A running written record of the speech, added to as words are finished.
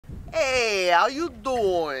Hey, how you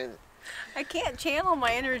doing? I can't channel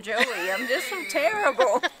my inner Joey. I'm just so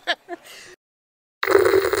terrible.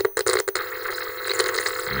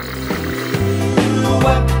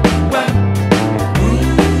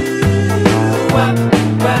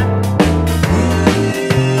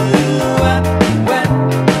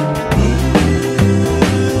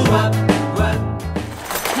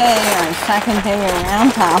 Okay, our second day of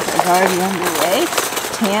Round Top is already underway.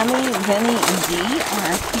 Tammy, Vinny, and Dee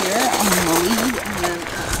are here on the lead, and then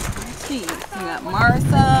let's see, we got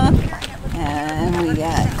Martha, and we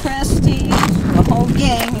got Christy. The whole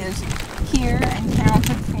gang is here and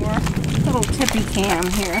counted for. Little Tippy Cam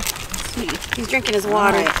here. Let's see. He's drinking his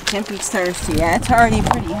water. Right, Tippy's thirsty. Yeah, it's already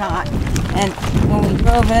pretty hot. And when we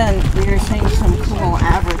drove in, we were seeing some cool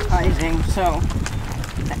advertising. So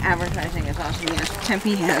the advertising is awesome. Yes,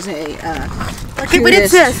 Tippy has a Look at what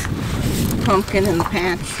it says. Pumpkin in the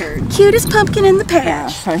patch shirt. Cutest pumpkin in the patch. Yeah,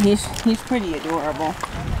 so he's pretty adorable.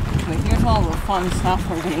 But here's all the fun stuff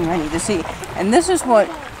we're getting ready to see. And this is what,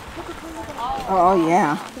 oh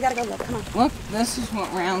yeah. We gotta go look, come on. Look, this is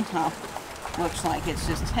what Round Top looks like. It's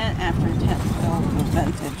just tent after tent filled with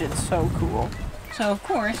vintage. It's so cool. So of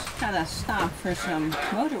course, gotta stop for some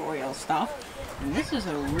motor oil stuff. And this is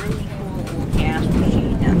a really cool gas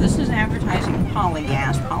machine. Now this is advertising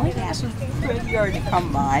Polygas. Polygas is pretty hard to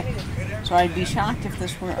come by. So I'd be shocked if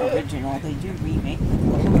this were original. They do remake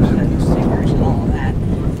the stickers and all of that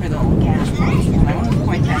for the old gas pumps. And I want to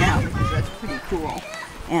point that out because that's pretty cool.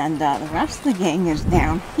 And the rest of the gang is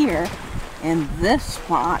down here in this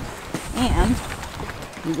spot. And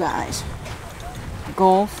you guys,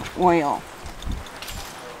 Gulf Oil.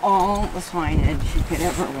 All the signage you could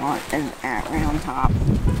ever want is at Round Top.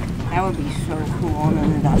 That would be so cool in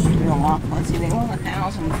an industrial lot. Let's see, they want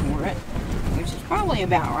 $1,000 for it, which is probably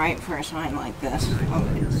about right for a sign like this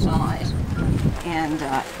of its size. And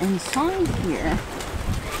inside here,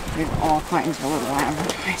 there's all kinds of little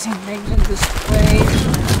advertising things and displays.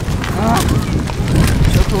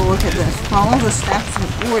 So cool, look at this. Follow the steps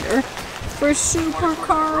in order for Super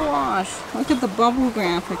Car Wash. Look at the bubble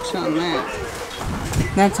graphics on that.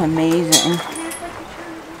 That's amazing.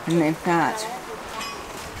 And they've got,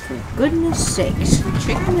 for goodness sakes,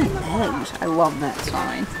 chicken and eggs. I love that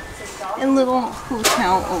sign. And little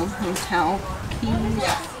hotel, old hotel keys.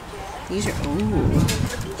 These are, ooh.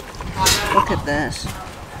 Look at this.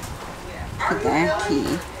 Look at that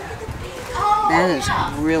key. That is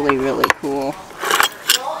really, really cool.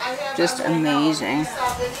 Just amazing.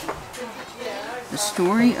 The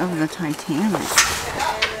story of the Titanic.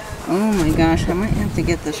 Oh my gosh, I might have to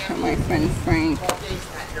get this from my friend Frank.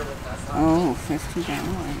 Oh, $50.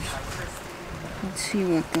 Let's see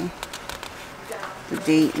what the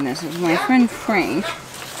date in this is. My friend Frank,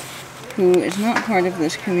 who is not part of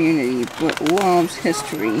this community but loves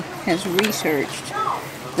history, has researched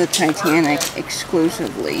the Titanic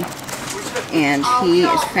exclusively. And he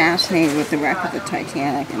is fascinated with the wreck of the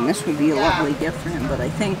Titanic, and this would be a lovely gift for him, but I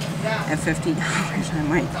think at $50 I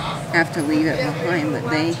might have to leave it behind, but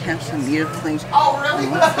they have some beautiful things. I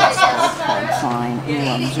love that spark plug sign.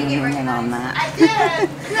 I'm zooming in on that.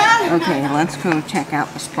 Okay, let's go check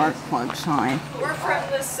out the spark plug sign. We're from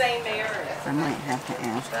the same area. I might have to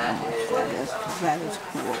ask how much that is, because that is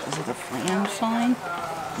cool. Is it a flange sign?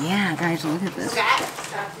 Yeah, guys, look at this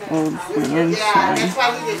old flange sign.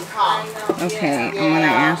 Okay, I'm going to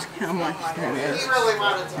ask how much that is,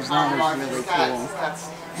 because that is really cool.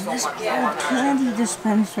 And this old candy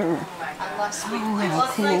dispenser. Oh, how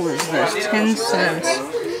cool is this? 10 cents,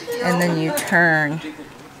 and then you turn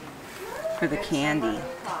for the candy.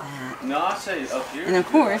 And of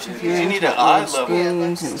course, if you're into old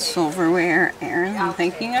spoons and silverware, Aaron, I'm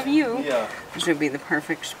thinking of you. This would be the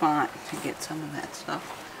perfect spot to get some of that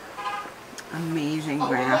stuff. Amazing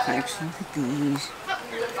graphics. Look at these.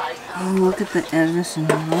 Oh, look at the Edison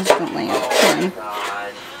husband lamp.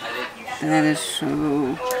 That is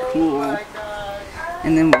so cool.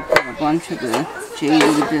 And then we've got a bunch of the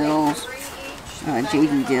JD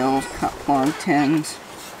Dills cut plug tins.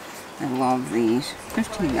 I love these.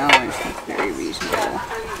 $15, that's very reasonable.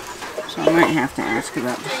 So I might have to ask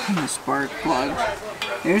about the spark plugs.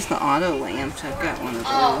 There's the auto lamps. I've got one of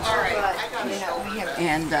those.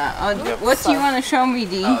 And what do you want to show me,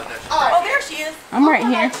 Dee? Oh, there she is. I'm right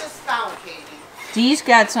here. Dee's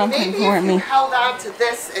got something for me. If you held on to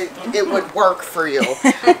this, it would work for you.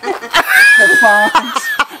 The fonts.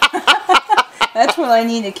 That's what I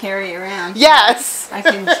need to carry around. Yes. I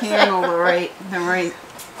can channel the right.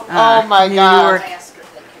 Oh my New God. York.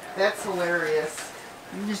 That's hilarious.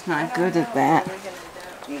 I'm just not good at that.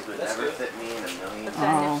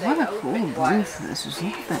 Oh, what a cool booth this is.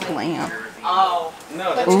 Look at that lamp. Oh.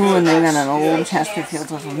 Ooh, and they got an old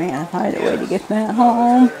Chesterfield of a man. If I had a way to get that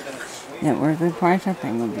home, it were a good price, that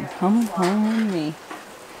thing would be coming home with me.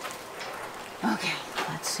 Okay,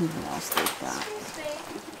 let's see what else they've got.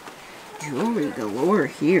 Jewelry galore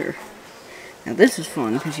here. Now this is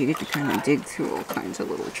fun because you get to kind of dig through all kinds of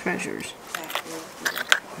little treasures.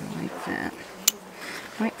 I like that.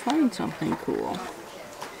 Might find something cool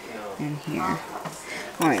in here.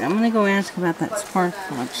 Alright, I'm going to go ask about that spark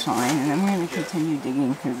plug sign, and then we're going to continue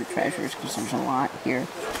digging through the treasures because there's a lot here.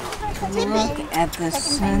 Look at the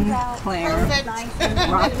Sinclair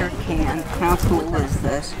rocker can. How cool is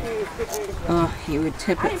this? Oh, you would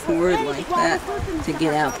tip it forward like that to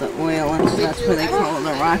get out the oil, and so that's what they call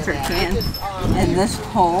the rocker can. And this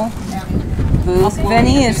whole booth,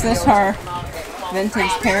 Vinny, is this our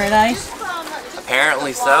vintage paradise?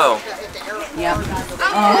 Apparently so. Yep.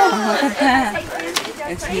 Oh, look at that.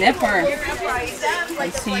 It's Nipper.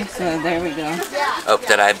 Let's see, so there we go. Oh,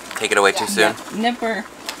 did I take it away too soon? Yep. Nipper.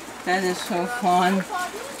 That is so fun.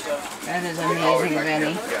 That is amazing,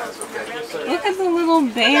 Vinny. Look at the little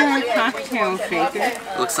bear cocktail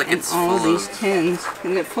shaker. Looks like it's all full these tins.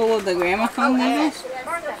 Is it full of the gramophone needles?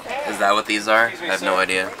 Is that what these are? I have no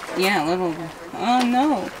idea. Yeah, little. Oh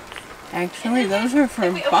no. Actually, those are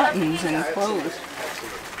for buttons and clothes.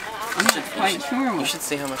 I'm not quite sure. You should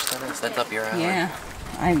see how much that is. That's up your alley. Yeah.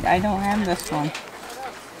 I don't have this one.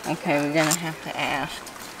 Okay, we're gonna have to ask.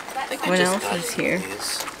 What else is here?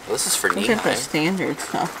 Well, this is for knee Look at the high. standard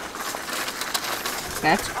stuff.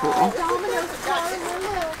 That's cool.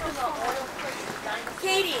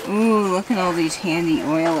 Ooh, look at all these handy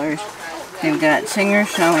oilers. They've got Singer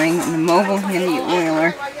Sewing, the mobile handy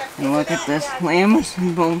oiler, and look at this Lambs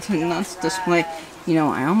and bolts and nuts display. You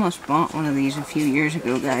know, I almost bought one of these a few years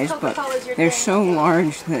ago, guys, but they're so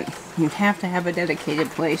large that you have to have a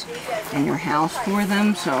dedicated place in your house for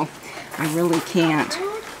them, so I really can't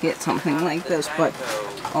get something like this, but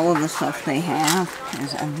all of the stuff they have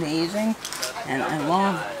is amazing, and I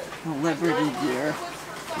love the Liberty Gear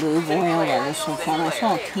lube oil. That is so fun. I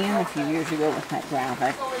saw a can a few years ago with that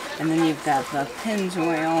graphic, and then you've got the Pins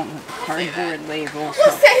oil with the cardboard label, so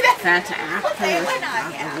that's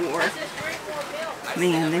after the war.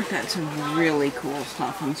 Man, they've got some really cool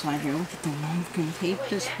stuff inside here. Look at the Lumpkin tape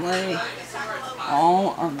display.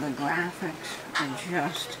 All of the graphics are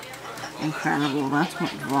just incredible. That's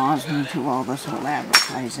what draws me to all this whole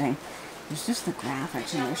advertising. It's just the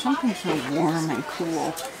graphics, and there's something so warm and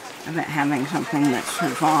cool about having something that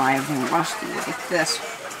survived and rusty like this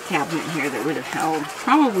cabinet here that would have held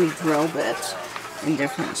probably drill bits in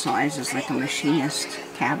different sizes, like a machinist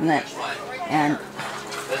cabinet. And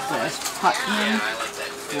this Putnam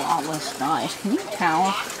flawless dies. Can you tell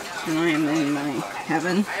that I am in my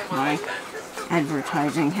heaven, my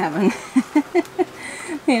advertising heaven?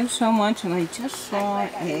 They have so much, and I just saw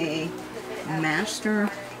a master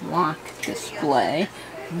lock display.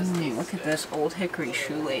 Ooh, look at this old hickory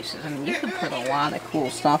shoelaces. I mean, you could put a lot of cool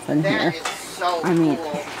stuff in here. I mean,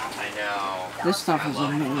 this stuff is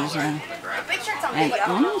amazing. And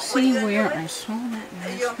let me see where I saw that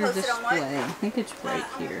master display. I think it's right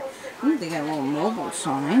here. Ooh, they got a little mobile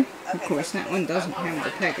sign. Of course, that one doesn't have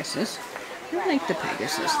the Pegasus. I like the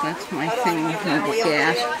Pegasus. That's my thing with mobile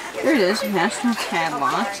gas. There it is, master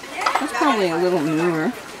padlocks. That's probably a little newer.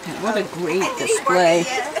 What a great display.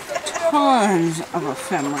 Tons of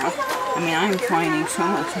ephemera. I mean, I'm finding so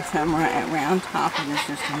much ephemera at Round Top, and it's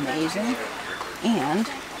just amazing. And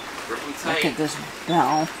look at this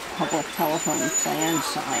Bell public telephone plan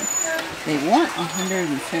sign. They want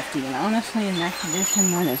 150, and honestly, in that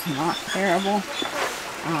condition, that is not terrible.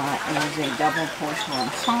 It is a double porcelain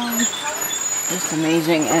sign. Just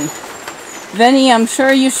amazing. And Vinny, I'm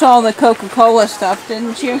sure you saw the Coca-Cola stuff,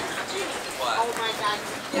 didn't you?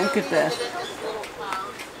 Look at this.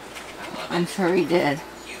 I'm sure he did.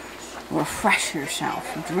 Refresh yourself.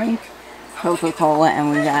 Drink Coca-Cola,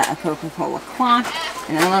 and we got a Coca-Cola clock.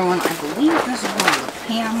 Another one, I believe this is one of the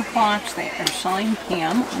Pam clocks. They are signed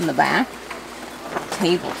Pam on the back.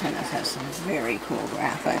 Table tennis has some very cool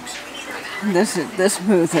graphics. This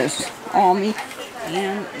booth is all me,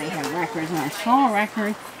 and they have records. And I saw a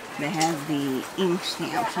record that had the ink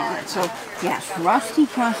stamps on it. So yes, Rusty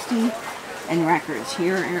Crusty and records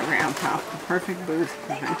here at Round Top. The perfect booth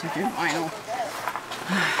for vintage and vinyl.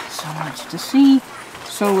 So much to see,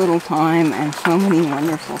 so little time, and so many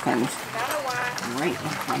wonderful things right in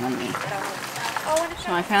front of me.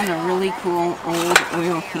 So I found a really cool old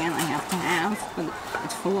oil can I have to have, but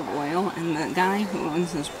it's full of oil, and the guy who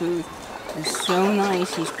owns this booth is so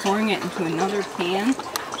nice. He's pouring it into another can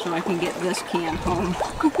so I can get this can home.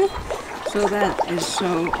 So that is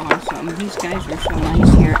so awesome. These guys are so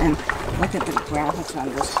nice here, and Look at the graphics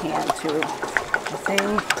on this can too. The thing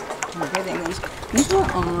I'm getting these were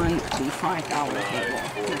on the $5 table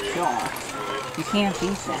with y'all. You can't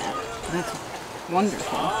beat that. That's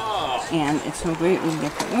wonderful. And it's so great we can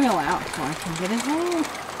get the oil out so I can get it home.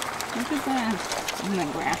 Look at that. Isn't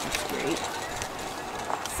that graphics great?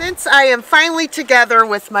 Since I am finally together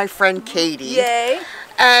with my friend Katie. Yay.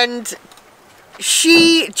 And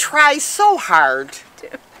she tries so hard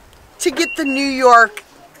to get the New York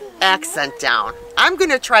accent down. I'm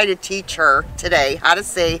going to try to teach her today how to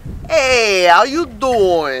say, hey, how you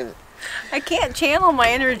doing? I can't channel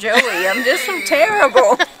my inner Joey. I'm just so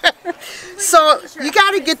terrible. So you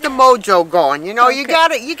got to get the mojo going, you know. Okay. You got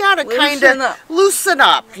to kind of loosen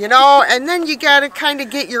up, you know, and then you got to kind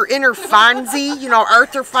of get your inner Fonzie, you know,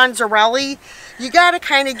 Arthur Fonzarelli. You got to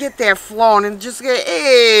kind of get that flowing and just get,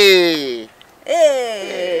 hey,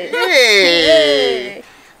 hey, hey,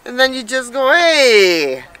 and then you just go,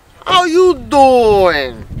 hey, how you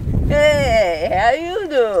doing? Hey, how you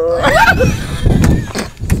doing?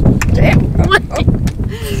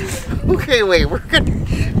 Okay, wait,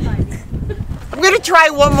 I'm gonna try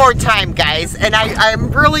one more time, guys, and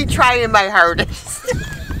I'm really trying my hardest.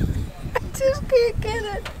 I just can't get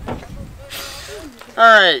it.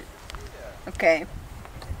 Alright. Okay.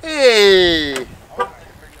 Hey.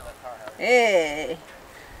 Hey.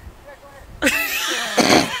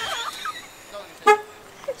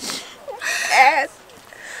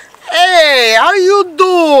 Hey, how you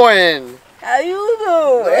doing? How you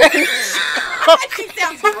doing?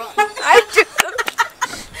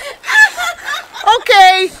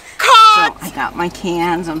 Okay, cut! So I got my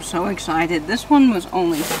cans. I'm so excited. This one was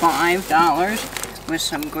only $5 with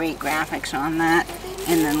some great graphics on that.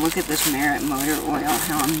 And then look at this Merit motor oil.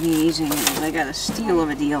 How amazing it is. I got a steal of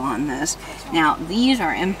a deal on this. Now, these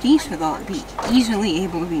are empty, so they'll be easily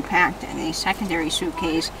able to be packed in a secondary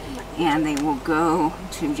suitcase. And they will go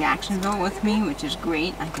to Jacksonville with me, which is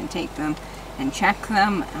great. I can take them and check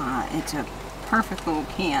them. It's a perfect little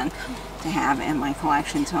can to have in my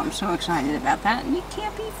collection, so I'm so excited about that. And you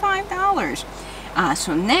can't beat $5.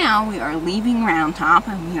 So now we are leaving Round Top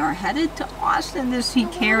and we are headed to Austin to see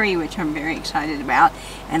Carrie, which I'm very excited about.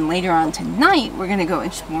 And later on tonight, we're going to go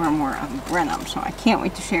explore more of Brenham. So I can't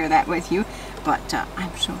wait to share that with you. But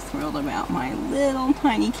I'm so thrilled about my little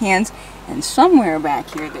tiny cans. And somewhere back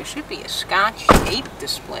here, there should be a Scotch tape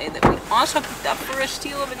display that we also picked up for a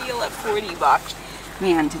steal of a deal at $40.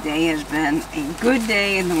 Man, today has been a good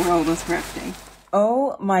day in the world of thrifting.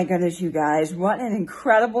 Oh my goodness, you guys, what an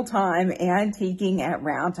incredible time antiquing at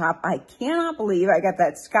Round Top. I cannot believe I got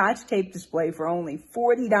that Scotch tape display for only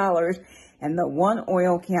 $40 and the one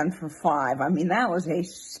oil can for $5. I mean, that was a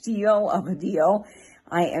steal of a deal.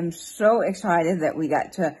 I am so excited that we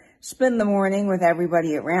got to spend the morning with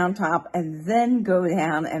everybody at Round Top and then go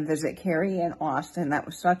down and visit Carrie in Austin. That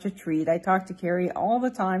was such a treat. I talk to Carrie all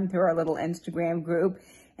the time through our little Instagram group,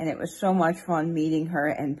 and it was so much fun meeting her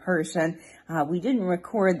in person. We didn't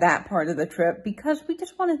record that part of the trip because we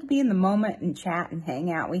just wanted to be in the moment and chat and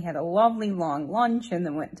hang out. We had a lovely long lunch and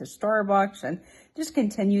then went to Starbucks and just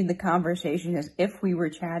continued the conversation as if we were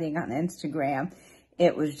chatting on Instagram.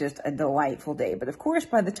 It was just a delightful day. But of course,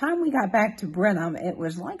 by the time we got back to Brenham, it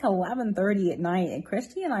was like 11:30 at night, and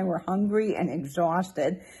Christy and I were hungry and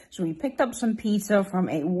exhausted. So we picked up some pizza from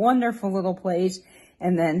a wonderful little place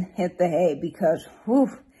and then hit the hay because, whew,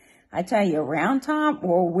 I tell you, Round Top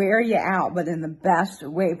will wear you out, but in the best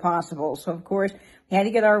way possible. So of course, we had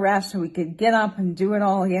to get our rest so we could get up and do it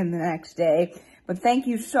all again the next day. But thank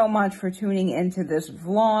you so much for tuning into this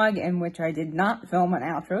vlog in which I did not film an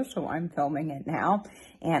outro, so I'm filming it now.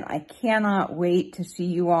 And I cannot wait to see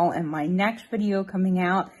you all in my next video coming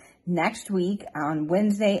out next week on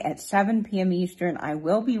Wednesday at 7 p.m. Eastern. I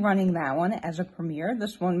will be running that one as a premiere.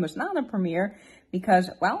 This one was not a premiere because,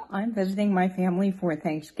 well, I'm visiting my family for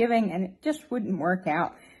Thanksgiving and it just wouldn't work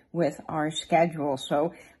out with our schedule.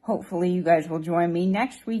 So hopefully you guys will join me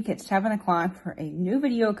next week at 7 o'clock for a new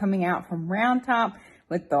video coming out from Round Top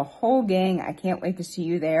with the whole gang. I can't wait to see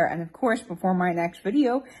you there. And of course, before my next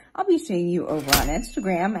video, I'll be seeing you over on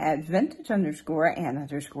Instagram at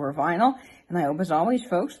vintage_and_vinyl. And I hope as always,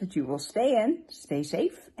 folks, that you will stay in, stay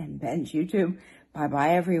safe, and binge YouTube. Bye-bye,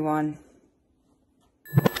 everyone.